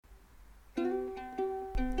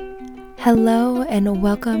Hello, and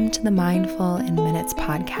welcome to the Mindful in Minutes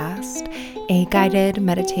podcast, a guided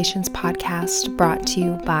meditations podcast brought to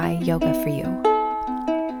you by Yoga for You.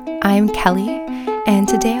 I'm Kelly, and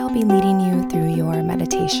today I'll be leading you through your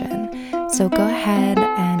meditation. So go ahead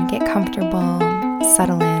and get comfortable,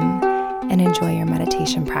 settle in, and enjoy your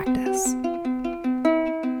meditation practice.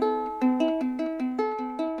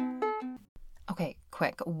 Okay,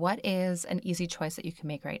 quick. What is an easy choice that you can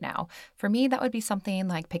make right now? For me, that would be something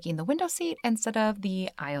like picking the window seat instead of the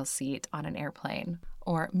aisle seat on an airplane,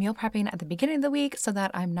 or meal prepping at the beginning of the week so that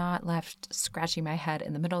I'm not left scratching my head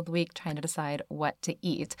in the middle of the week trying to decide what to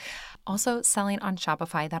eat. Also, selling on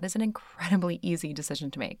Shopify, that is an incredibly easy decision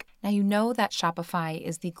to make. Now, you know that Shopify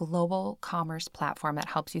is the global commerce platform that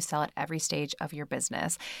helps you sell at every stage of your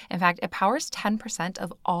business. In fact, it powers 10%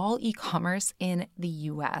 of all e-commerce in the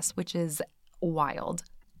US, which is wild.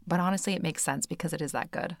 But honestly, it makes sense because it is that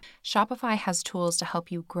good. Shopify has tools to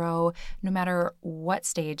help you grow no matter what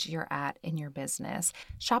stage you're at in your business.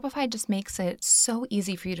 Shopify just makes it so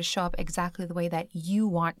easy for you to show up exactly the way that you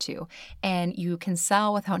want to. And you can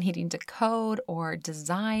sell without needing to code or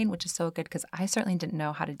design, which is so good because I certainly didn't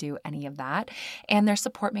know how to do any of that. And their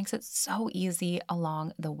support makes it so easy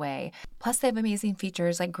along the way. Plus, they have amazing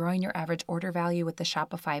features like growing your average order value with the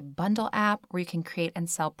Shopify Bundle app, where you can create and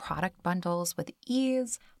sell product bundles with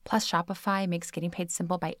ease. Plus, Shopify makes getting paid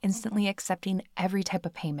simple by instantly accepting every type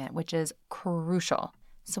of payment, which is crucial.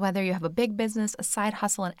 So whether you have a big business, a side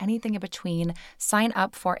hustle, and anything in between, sign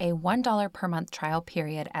up for a $1 per month trial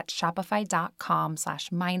period at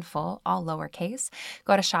shopify.com/mindful, all lowercase.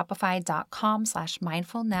 Go to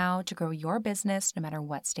shopify.com/mindful now to grow your business no matter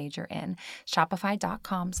what stage you're in.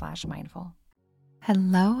 Shopify.com/mindful.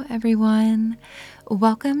 Hello, everyone.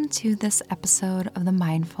 Welcome to this episode of the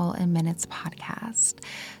Mindful in Minutes podcast.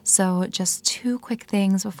 So just two quick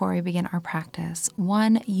things before we begin our practice.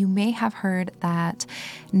 One, you may have heard that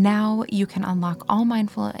now you can unlock all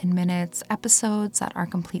Mindful in Minutes episodes that are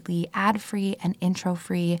completely ad-free and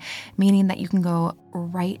intro-free, meaning that you can go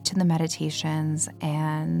right to the meditations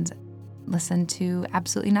and listen to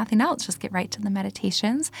absolutely nothing else. Just get right to the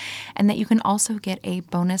meditations. And that you can also get a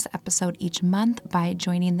bonus episode each month by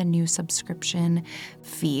joining the new subscription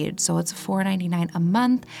feed. So it's $4.99 a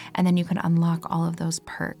month, and then you can unlock all of those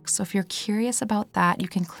perks. So if you're curious about that, you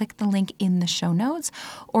can click the link in the show notes,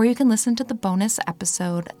 or you can listen to the bonus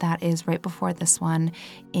episode that is right before this one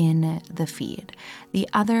in the feed. The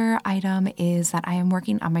other item is that I am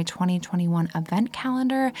working on my 2021 event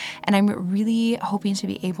calendar, and I'm really hoping to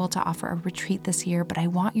be able to offer a retreat this year, but I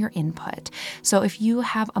want your input. So if you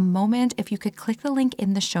have a moment, if you could click the link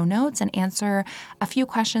in the show notes and answer a few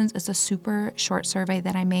questions. It's a super short survey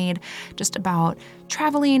that I made just about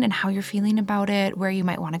traveling and how you're feeling about it, where you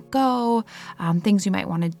might want to go, things you might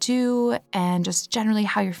want to do, and just generally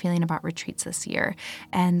how you're feeling about retreats this year.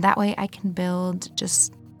 And that way I can build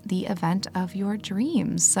just the event of your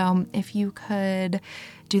dreams. So if you could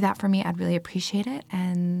do that for me, I'd really appreciate it.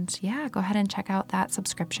 And yeah, go ahead and check out that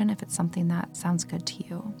subscription if it's something that sounds good to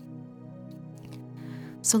you.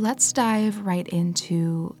 So let's dive right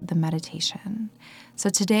into the meditation. So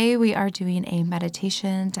today we are doing a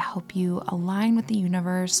meditation to help you align with the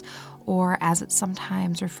universe, or as it's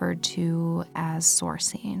sometimes referred to as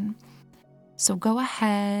sourcing. So go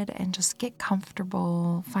ahead and just get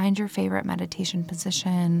comfortable, find your favorite meditation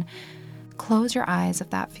position, close your eyes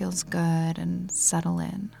if that feels good, and settle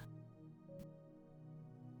in.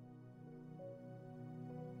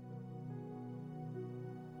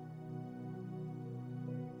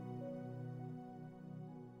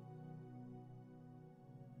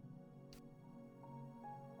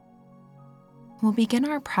 We'll begin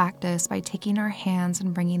our practice by taking our hands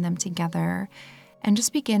and bringing them together, and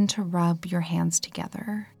just begin to rub your hands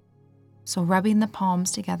together. So rubbing the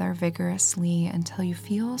palms together vigorously until you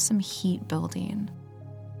feel some heat building.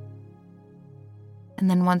 And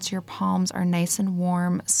then once your palms are nice and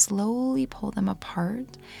warm, slowly pull them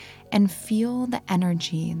apart and feel the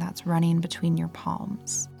energy that's running between your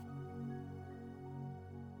palms.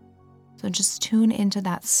 So just tune into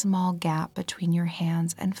that small gap between your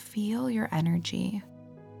hands and feel your energy.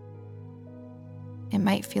 It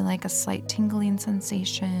might feel like a slight tingling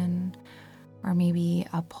sensation, or maybe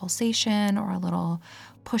a pulsation or a little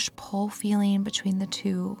push-pull feeling between the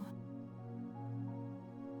two.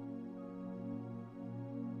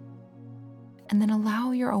 And then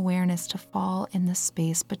allow your awareness to fall in the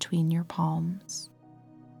space between your palms.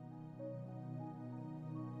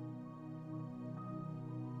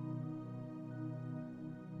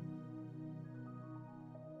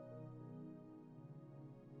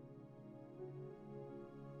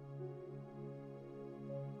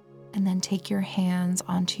 And then take your hands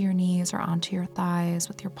onto your knees or onto your thighs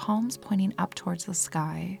with your palms pointing up towards the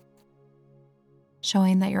sky,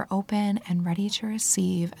 showing that you're open and ready to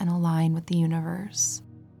receive and align with the universe.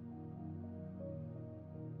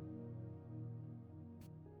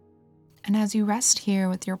 And as you rest here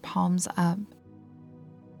with your palms up,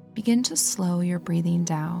 begin to slow your breathing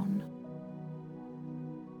down.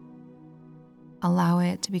 Allow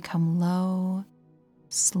it to become low,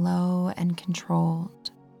 slow, and controlled.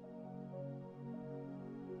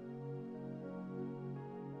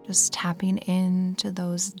 Just tapping into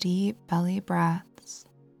those deep belly breaths,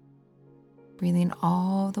 breathing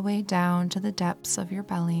all the way down to the depths of your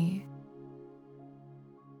belly,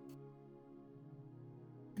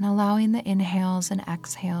 and allowing the inhales and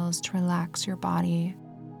exhales to relax your body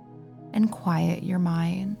and quiet your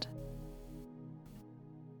mind.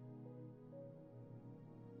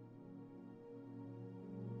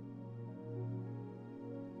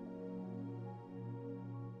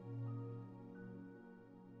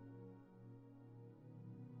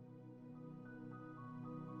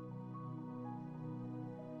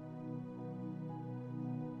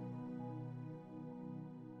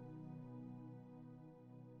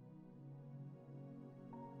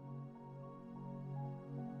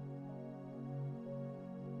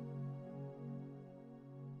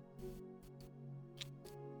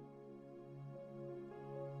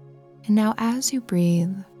 And now as you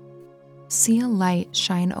breathe, see a light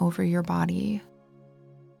shine over your body.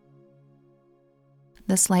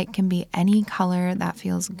 This light can be any color that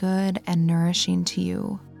feels good and nourishing to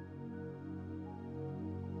you.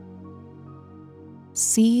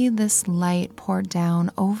 See this light pour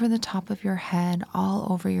down over the top of your head,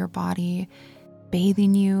 all over your body,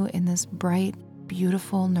 bathing you in this bright,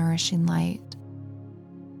 beautiful, nourishing light.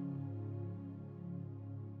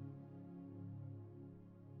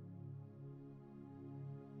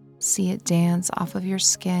 See it dance off of your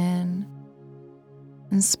skin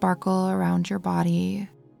and sparkle around your body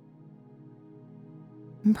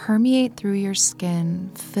and permeate through your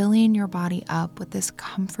skin, filling your body up with this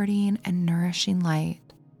comforting and nourishing light.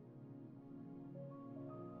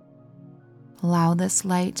 Allow this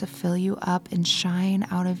light to fill you up and shine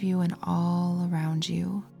out of you and all around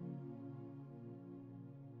you.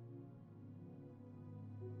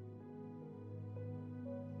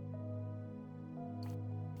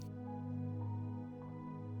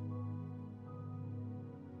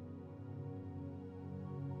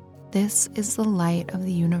 This is the light of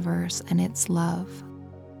the universe and its love.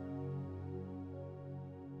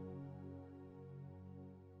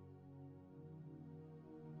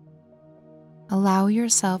 Allow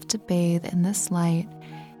yourself to bathe in this light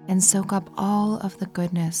and soak up all of the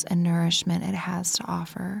goodness and nourishment it has to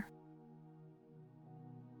offer.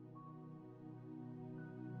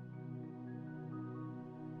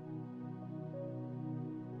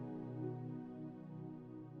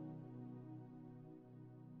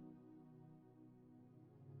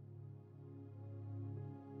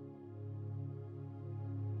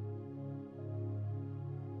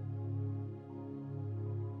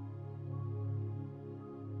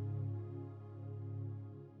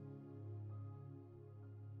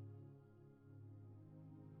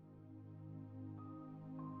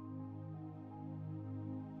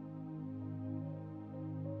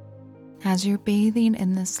 As you're bathing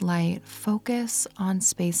in this light, focus on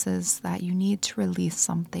spaces that you need to release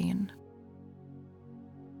something.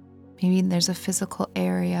 Maybe there's a physical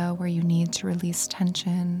area where you need to release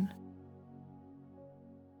tension.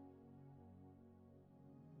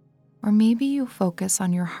 Or maybe you focus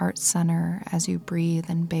on your heart center as you breathe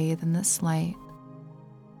and bathe in this light.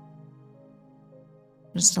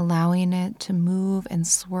 Just allowing it to move and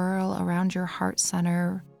swirl around your heart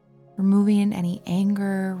center, removing any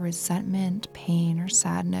anger, resentment, pain, or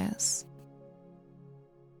sadness.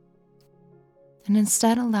 And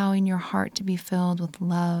instead allowing your heart to be filled with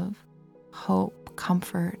love, hope,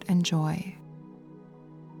 comfort, and joy.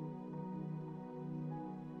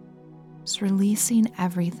 Just releasing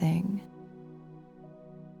everything.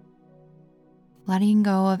 Letting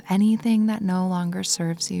go of anything that no longer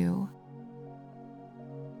serves you.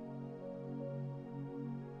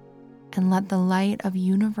 And let the light of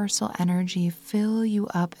universal energy fill you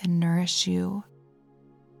up and nourish you.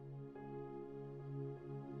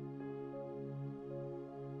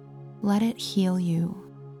 Let it heal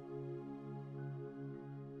you.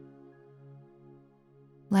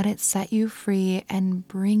 Let it set you free and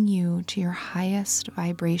bring you to your highest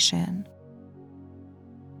vibration.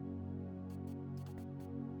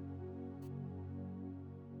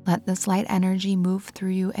 Let this light energy move through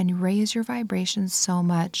you and raise your vibration so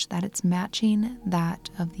much that it's matching that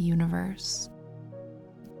of the universe.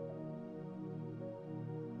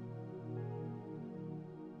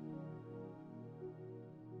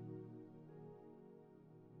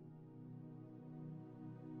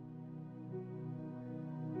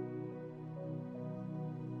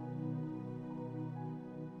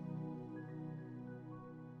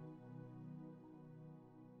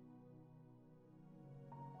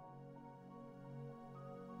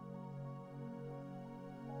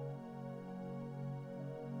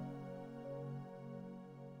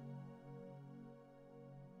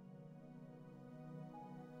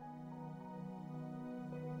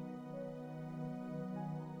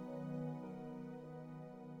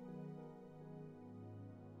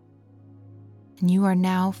 And you are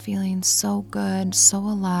now feeling so good, so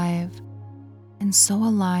alive, and so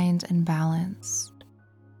aligned and balanced.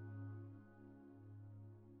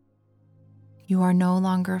 You are no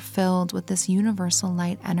longer filled with this universal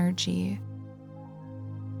light energy,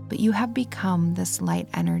 but you have become this light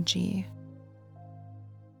energy.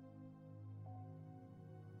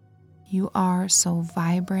 You are so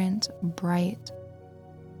vibrant, bright,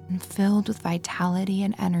 and filled with vitality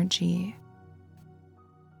and energy.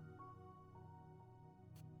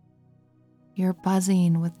 You're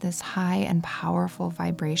buzzing with this high and powerful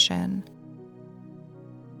vibration.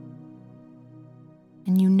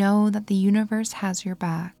 And you know that the universe has your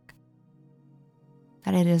back,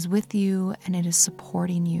 that it is with you and it is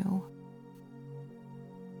supporting you.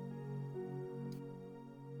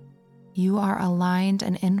 You are aligned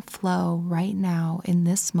and in flow right now in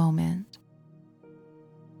this moment.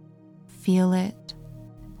 Feel it,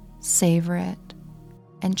 savor it,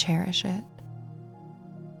 and cherish it.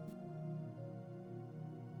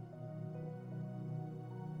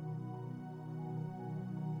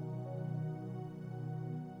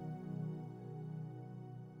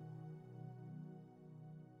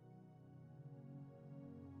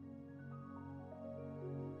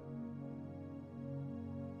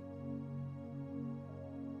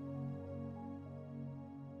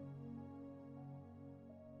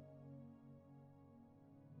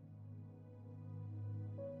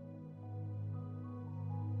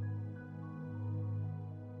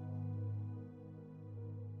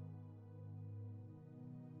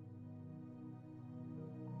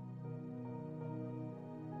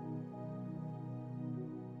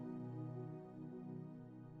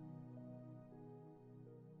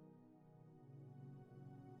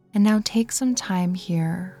 And now take some time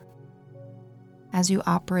here as you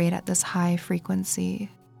operate at this high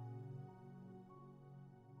frequency.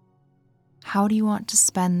 How do you want to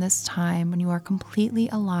spend this time when you are completely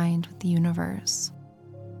aligned with the universe?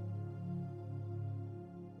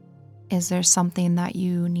 Is there something that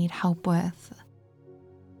you need help with?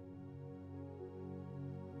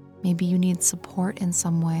 Maybe you need support in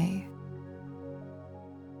some way.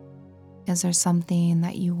 Is there something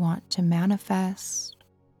that you want to manifest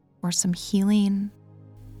or some healing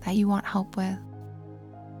that you want help with?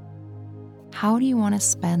 How do you want to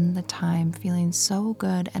spend the time feeling so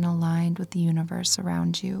good and aligned with the universe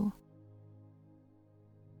around you?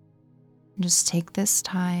 Just take this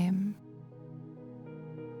time,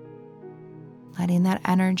 letting that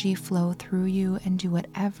energy flow through you, and do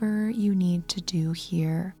whatever you need to do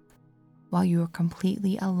here while you are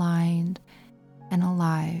completely aligned and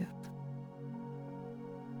alive.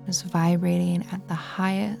 Just vibrating at the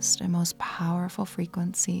highest and most powerful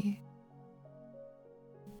frequency.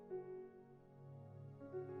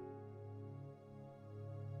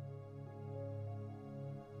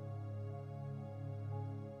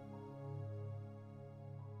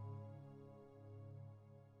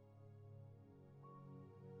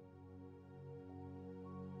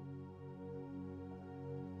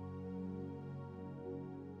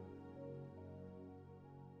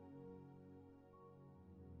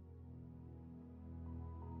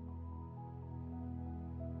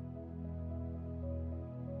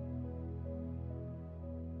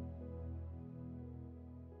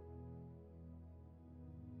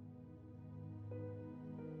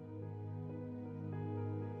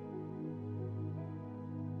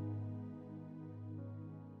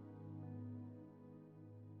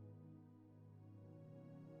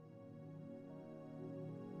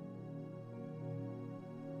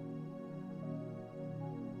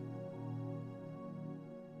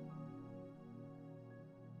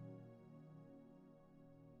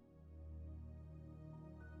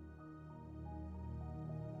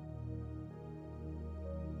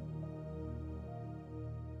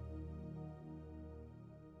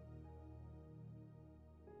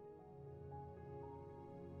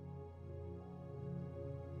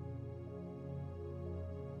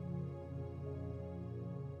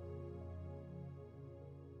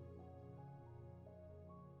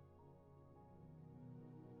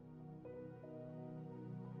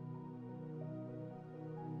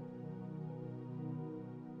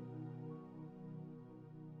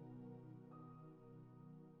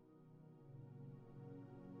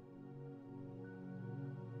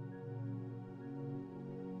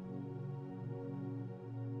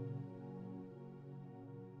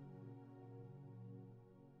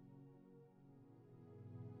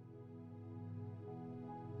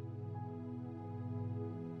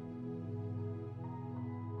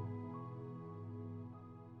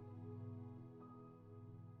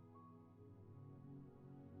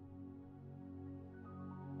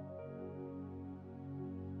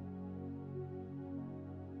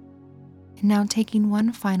 And now taking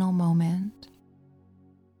one final moment,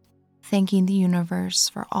 thanking the universe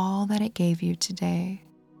for all that it gave you today.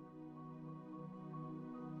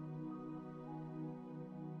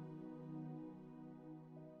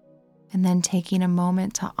 And then taking a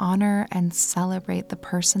moment to honor and celebrate the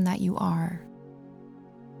person that you are.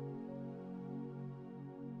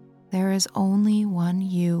 There is only one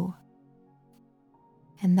you,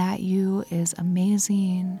 and that you is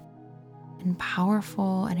amazing and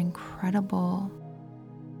powerful and incredible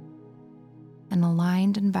and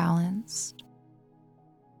aligned and balanced.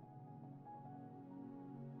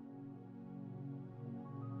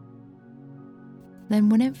 Then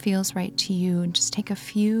when it feels right to you, just take a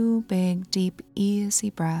few big, deep, easy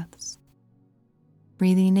breaths,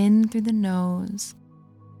 breathing in through the nose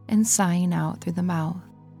and sighing out through the mouth.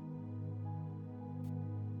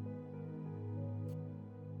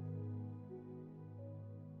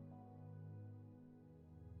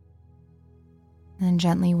 And then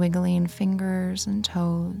gently wiggling fingers and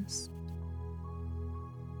toes.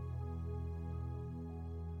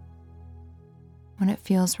 When it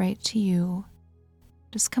feels right to you,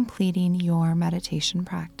 just completing your meditation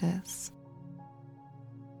practice.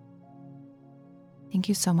 Thank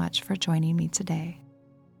you so much for joining me today.